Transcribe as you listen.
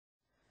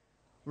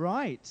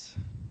Right.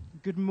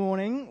 Good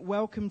morning.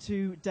 Welcome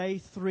to day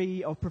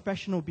 3 of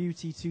Professional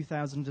Beauty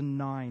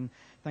 2009.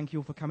 Thank you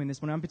all for coming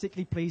this morning. I'm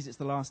particularly pleased it's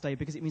the last day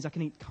because it means I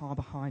can eat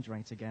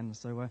carbohydrate again.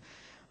 So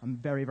I'm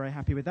very, very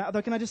happy with that.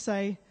 Although, can I just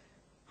say,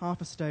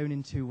 half a stone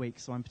in 2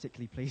 weeks, so I'm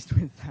particularly pleased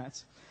with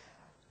that.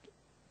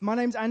 My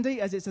name's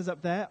Andy, as it says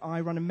up there.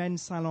 I run a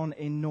men's salon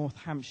in North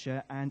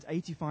Hampshire, and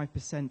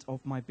 85% of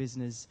my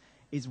business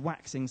is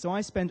waxing. So I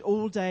spend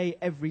all day,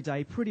 every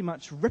day, pretty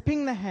much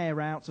ripping the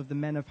hair out of the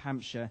men of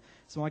Hampshire.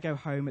 So I go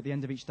home at the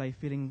end of each day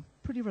feeling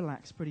pretty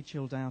relaxed, pretty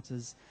chilled out,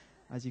 as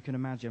you can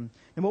imagine.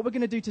 And what we're going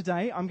to do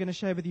today, I'm going to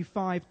share with you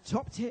 5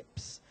 top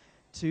tips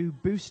to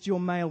boost your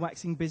male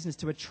waxing business,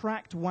 to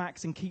attract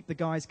wax and keep the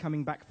guys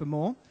coming back for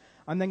more.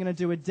 I'm then going to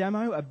do a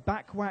demo, a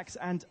back wax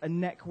and a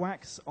neck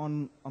wax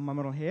on my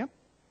model here.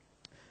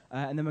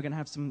 And then we're going to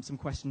have some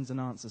questions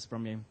and answers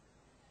from you.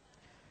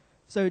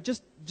 So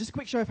just a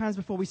quick show of hands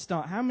before we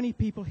start. How many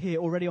people here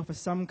already offer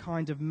some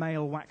kind of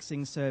male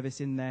waxing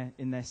service in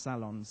their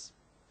salons?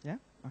 Yeah?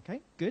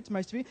 Okay, good.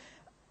 Most of you.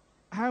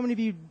 How many of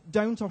you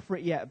don't offer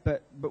it yet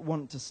but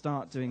want to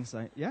start doing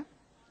so? Yeah?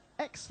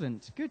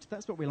 Excellent. Good.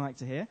 That's what we like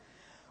to hear.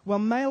 Well,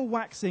 male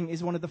waxing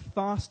is one of the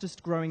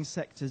fastest growing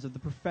sectors of the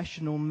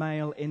professional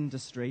male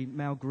industry,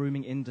 male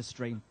grooming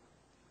industry,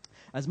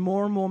 as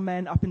more and more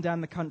men up and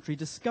down the country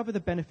discover the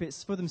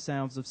benefits for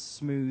themselves of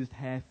smooth,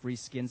 hair-free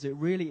skin. So it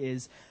really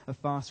is a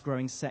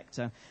fast-growing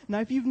sector.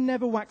 Now, if you've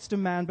never waxed a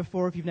man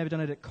before, if you've never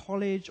done it at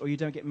college, or you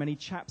don't get many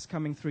chaps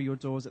coming through your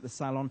doors at the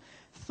salon,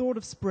 thought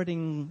of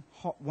spreading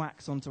hot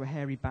wax onto a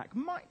hairy back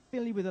might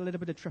fill you with a little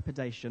bit of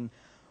trepidation,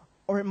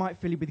 or it might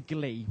fill you with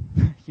glee.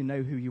 You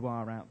know who you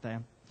are out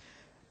there.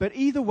 But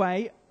either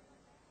way,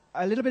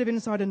 a little bit of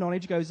insider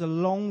knowledge goes a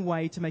long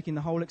way to making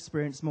the whole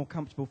experience more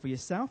comfortable for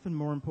yourself and,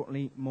 more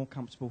importantly, more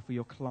comfortable for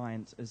your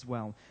client as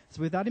well.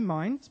 So with that in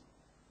mind,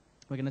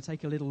 we're going to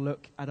take a little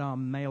look at our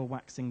male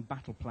waxing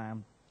battle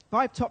plan.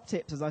 5 top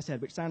tips, as I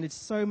said, which sounded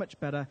so much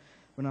better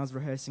when I was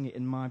rehearsing it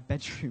in my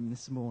bedroom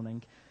this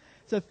morning.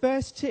 So the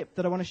first tip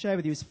that I want to share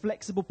with you is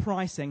flexible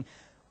pricing.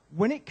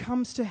 When it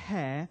comes to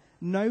hair,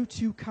 no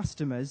 2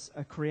 customers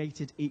are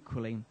created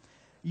equally.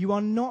 You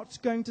are not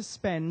going to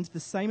spend the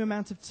same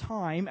amount of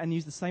time and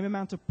use the same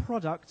amount of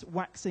product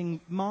waxing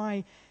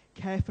my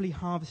carefully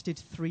harvested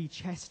 3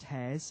 chest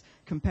hairs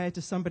compared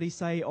to somebody,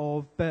 say,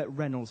 of Burt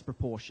Reynolds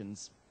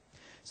proportions.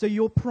 So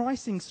your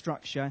pricing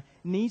structure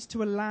needs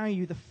to allow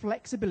you the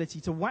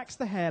flexibility to wax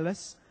the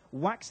hairless,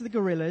 wax the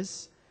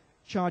gorillas,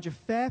 charge a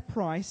fair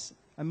price,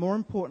 and more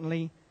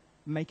importantly,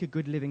 make a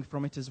good living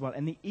from it as well.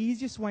 And the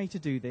easiest way to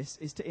do this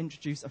is to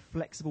introduce a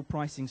flexible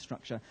pricing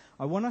structure.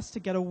 I want us to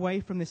get away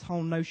from this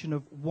whole notion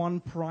of one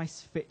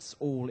price fits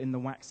all in the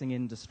waxing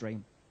industry.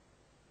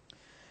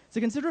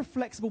 So consider a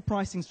flexible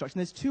pricing structure.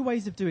 And there's 2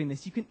 ways of doing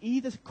this. You can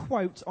either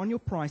quote on your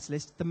price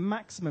list the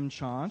maximum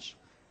charge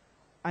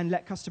and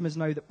let customers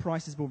know that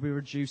prices will be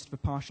reduced for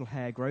partial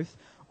hair growth,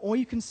 or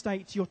you can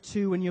state your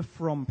to and your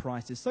from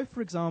prices. So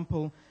for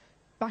example,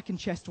 back and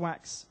chest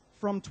wax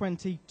from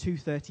 £20 to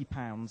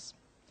 £30.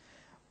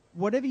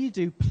 Whatever you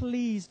do,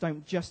 please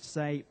don't just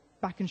say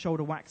back and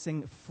shoulder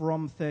waxing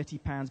from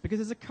 £30,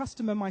 because as a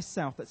customer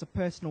myself, that's a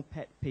personal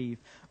pet peeve.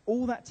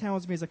 All that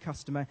tells me as a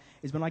customer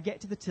is when I get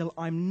to the till,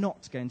 I'm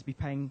not going to be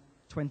paying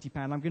 £20.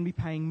 I'm going to be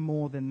paying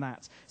more than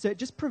that. So it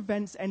just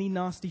prevents any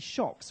nasty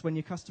shocks when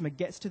your customer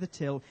gets to the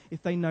till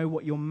if they know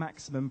what your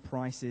maximum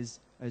price is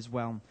as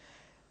well.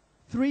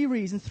 3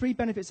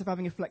 benefits of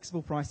having a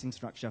flexible pricing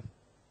structure.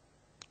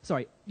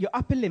 Sorry, your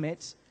upper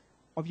limit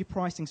of your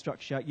pricing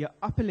structure, your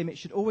upper limit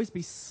should always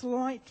be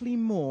slightly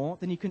more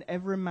than you can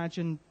ever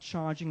imagine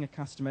charging a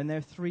customer, and there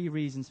are 3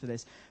 reasons for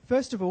this.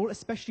 First of all,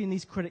 especially in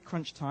these credit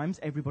crunch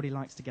times, everybody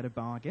likes to get a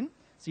bargain,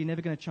 so you're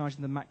never going to charge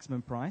them the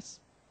maximum price.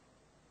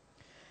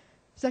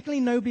 Secondly,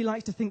 nobody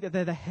likes to think that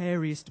they're the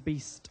hairiest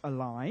beast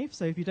alive,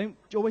 so if you don't,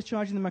 you're always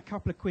charging them a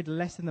couple of quid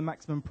less than the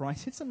maximum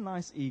price, it's a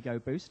nice ego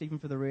boost, even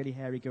for the really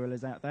hairy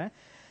gorillas out there.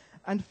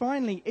 And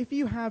finally, if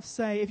you have,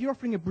 say, if you're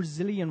offering a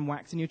Brazilian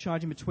wax and you're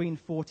charging between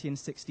 £40 and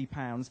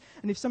 £60,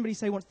 and if somebody,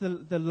 say, wants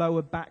the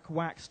lower back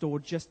waxed or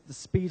just the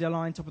speedo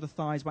line, top of the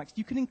thighs waxed,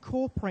 you can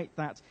incorporate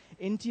that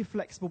into your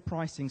flexible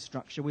pricing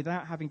structure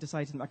without having to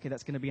say to them, okay,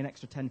 that's going to be an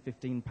extra £10,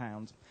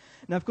 £15.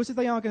 Now, of course, if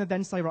they are going to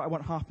then say, right, I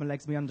want half my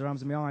legs, my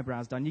underarms, and my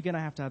eyebrows done, you're going to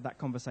have that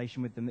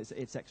conversation with them.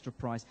 It's extra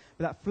price.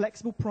 But that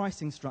flexible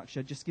pricing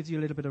structure just gives you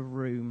a little bit of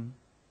room.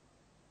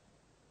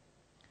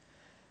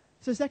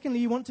 So secondly,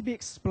 you want to be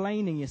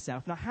explaining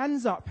yourself. Now,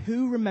 hands up,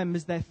 who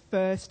remembers their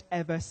first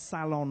ever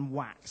salon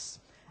wax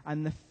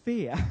and the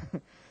fear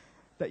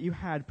that you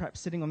had perhaps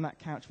sitting on that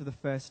couch for the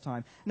first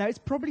time? Now, it's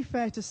probably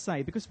fair to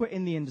say, because we're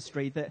in the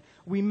industry, that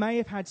we may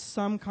have had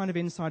some kind of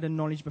insider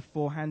knowledge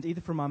beforehand, either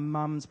from our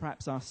mums,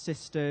 perhaps our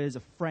sisters,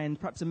 a friend,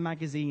 perhaps a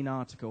magazine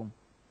article.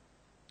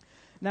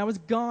 Now, as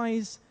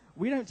guys,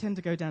 we don't tend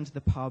to go down to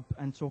the pub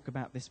and talk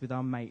about this with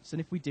our mates.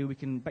 And if we do, we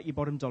can bet your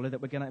bottom dollar that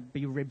we're going to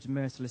be ribbed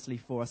mercilessly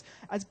for us.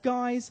 As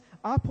guys,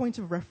 our point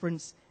of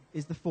reference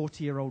is the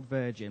 40-year-old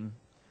virgin.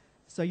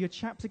 So your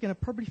chaps are going to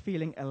probably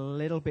feeling a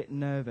little bit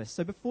nervous.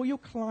 So before your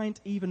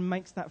client even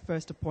makes that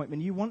first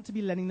appointment, you want to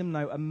be letting them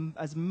know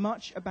as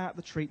much about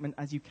the treatment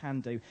as you can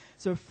do.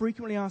 So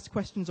frequently asked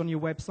questions on your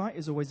website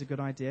is always a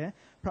good idea.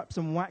 Perhaps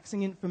some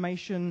waxing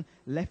information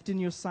left in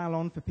your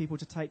salon for people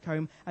to take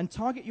home. And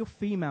target your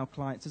female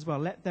clients as well.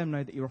 Let them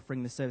know that you're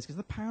offering this service, because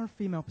the power of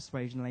female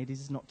persuasion, ladies,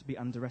 is not to be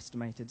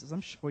underestimated, as I'm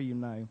sure you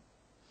know.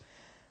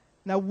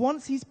 Now,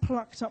 once he's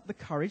plucked up the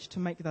courage to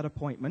make that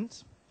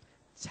appointment,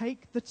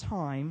 take the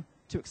time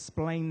to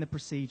explain the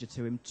procedure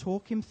to him.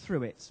 Talk him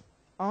through it.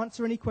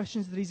 Answer any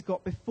questions that he's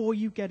got before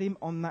you get him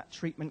on that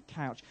treatment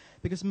couch,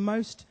 because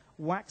most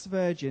wax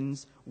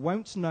virgins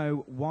won't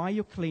know why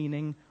you're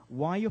cleaning,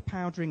 why you're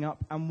powdering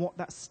up, and what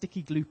that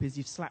sticky gloop is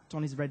you've slapped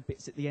on his red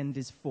bits at the end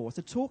is for.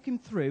 So talk him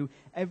through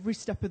every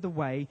step of the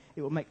way.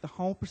 It will make the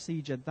whole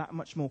procedure that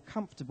much more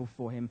comfortable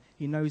for him.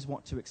 He knows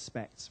what to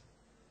expect.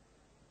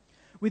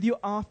 With your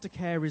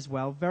aftercare as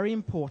well, very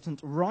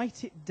important,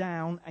 write it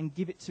down and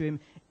give it to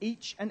him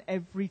each and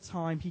every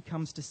time he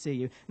comes to see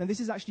you. Now, this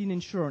is actually an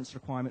insurance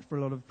requirement for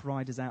a lot of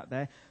providers out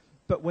there,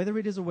 but whether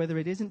it is or whether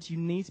it isn't, you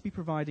need to be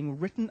providing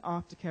written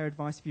aftercare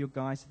advice for your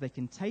guys so they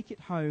can take it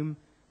home,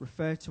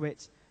 refer to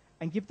it,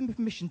 and give them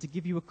permission to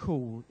give you a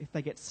call if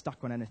they get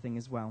stuck on anything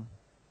as well.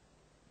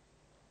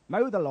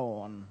 Mow the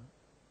lawn.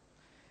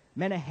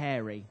 Men are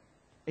hairy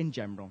in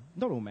general.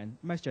 Not all men.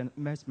 Most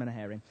men are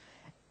hairy.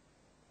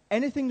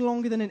 Anything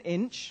longer than an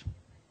inch,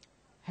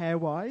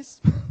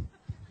 hair-wise,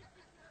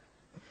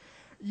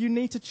 you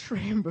need to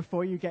trim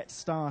before you get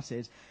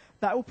started.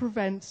 That will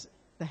prevent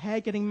the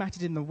hair getting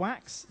matted in the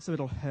wax, so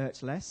it'll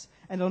hurt less,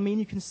 and it'll mean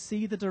you can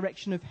see the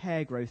direction of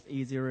hair growth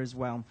easier as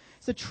well.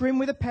 So trim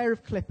with a pair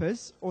of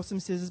clippers or some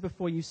scissors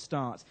before you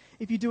start.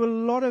 If you do a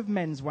lot of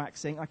men's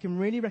waxing, I can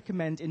really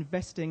recommend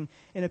investing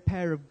in a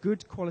pair of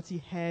good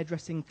quality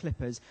hairdressing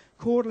clippers.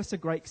 Cordless are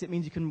great because it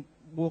means you can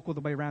walk all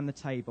the way around the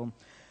table.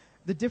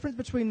 The difference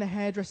between the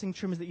hairdressing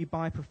trimmers that you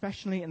buy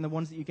professionally and the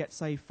ones that you get,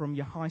 say, from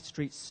your high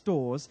street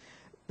stores,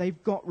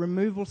 they've got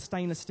removable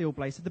stainless steel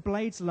blades, so the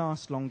blades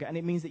last longer, and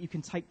it means that you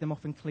can take them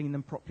off and clean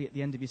them properly at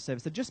the end of your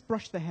service. So just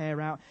brush the hair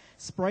out,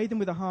 spray them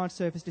with a hard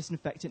surface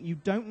disinfectant. You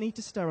don't need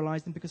to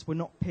sterilize them because we're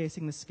not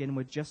piercing the skin,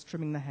 we're just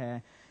trimming the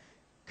hair.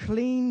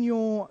 Clean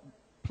your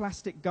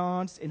plastic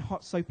guards in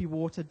hot soapy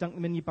water, dunk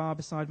them in your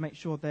barbicide, make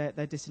sure they're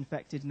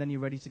disinfected, and then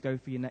you're ready to go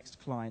for your next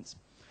clients.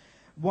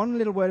 One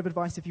little word of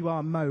advice if you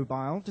are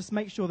mobile, just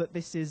make sure that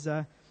this is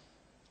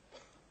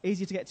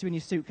easier to get to in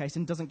your suitcase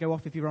and doesn't go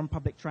off if you're on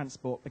public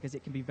transport, because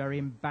it can be very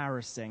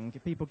embarrassing.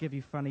 People give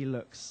you funny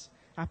looks.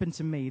 Happened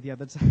to me the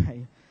other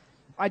day.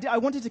 I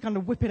wanted to kind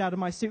of whip it out of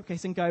my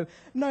suitcase and go,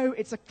 no,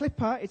 it's a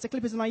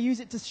clippers, and I use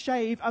it to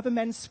shave other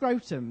men's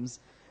scrotums.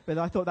 But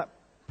I thought that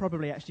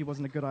probably actually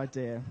wasn't a good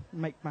idea.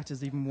 Make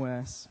matters even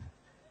worse.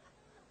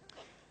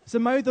 So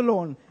mow the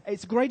lawn.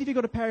 It's great if you've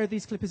got a pair of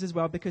these clippers as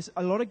well, because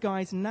a lot of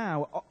guys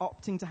now are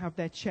opting to have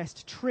their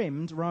chest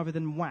trimmed rather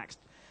than waxed.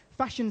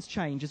 Fashions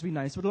change, as we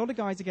know, so a lot of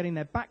guys are getting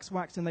their backs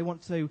waxed and they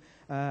want to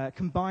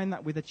combine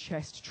that with a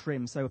chest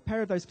trim. So a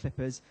pair of those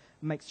clippers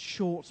makes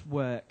short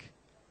work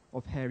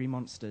of hairy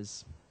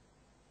monsters.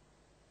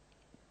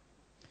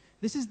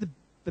 This is the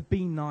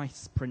be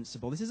nice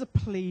principle. This is a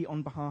plea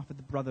on behalf of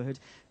the brotherhood.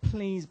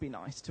 Please be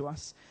nice to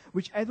us.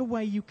 Whichever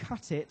way you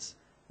cut it,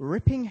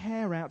 ripping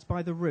hair out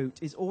by the root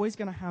is always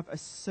going to have a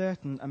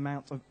certain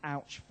amount of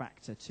ouch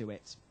factor to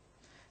it.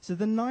 So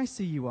the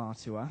nicer you are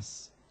to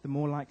us, the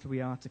more likely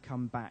we are to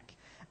come back.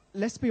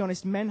 Let's be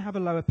honest, men have a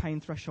lower pain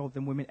threshold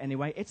than women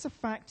anyway. It's a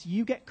fact.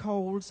 You get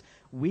colds,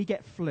 we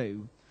get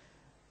flu.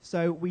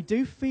 So we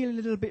do feel a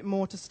little bit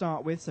more to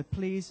start with, so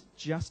please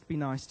just be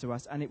nice to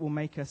us, and it will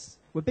make us,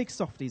 we're big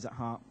softies at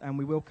heart, and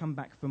we will come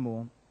back for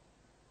more.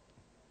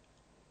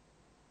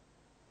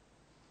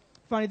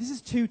 Finally, this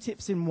is 2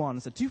 tips in one,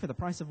 so 2 for the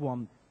price of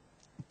 1.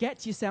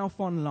 Get yourself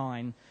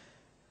online.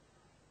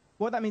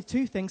 What that means,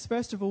 2 things.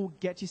 First of all,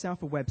 get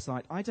yourself a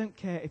website. I don't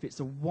care if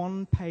it's a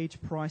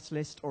 1-page price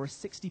list or a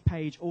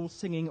 60-page all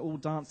singing, all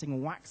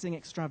dancing, waxing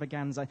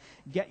extravaganza.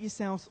 Get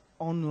yourself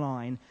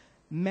online.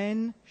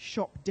 Men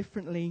shop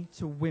differently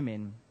to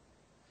women.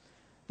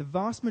 The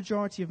vast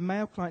majority of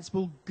male clients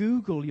will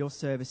Google your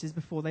services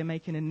before they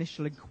make an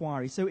initial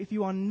inquiry. So if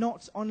you are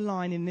not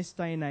online in this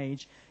day and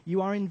age,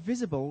 you are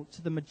invisible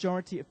to the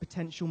majority of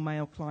potential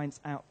male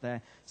clients out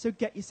there. So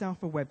get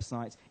yourself a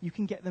website. You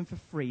can get them for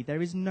free.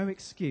 There is no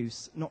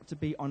excuse not to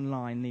be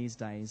online these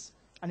days.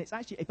 And it's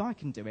actually, if I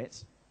can do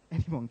it,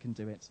 anyone can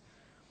do it.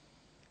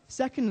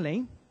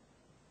 Secondly,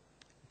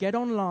 get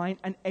online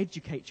and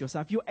educate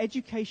yourself. Your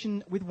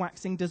education with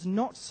waxing does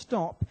not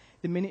stop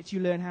the minute you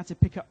learn how to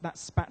pick up that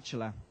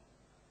spatula.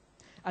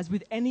 As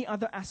with any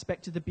other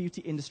aspect of the beauty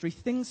industry,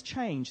 things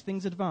change,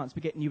 things advance.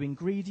 We get new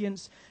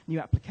ingredients, new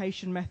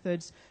application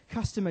methods,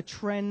 customer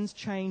trends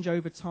change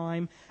over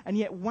time, and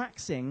yet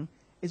waxing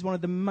is one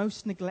of the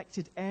most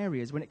neglected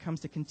areas when it comes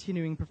to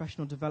continuing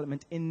professional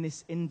development in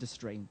this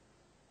industry.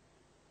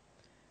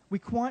 We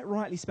quite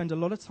rightly spend a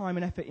lot of time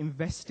and effort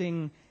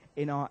investing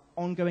in our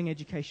ongoing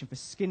education for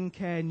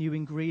skincare, new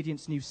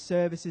ingredients, new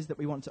services that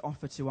we want to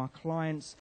offer to our clients,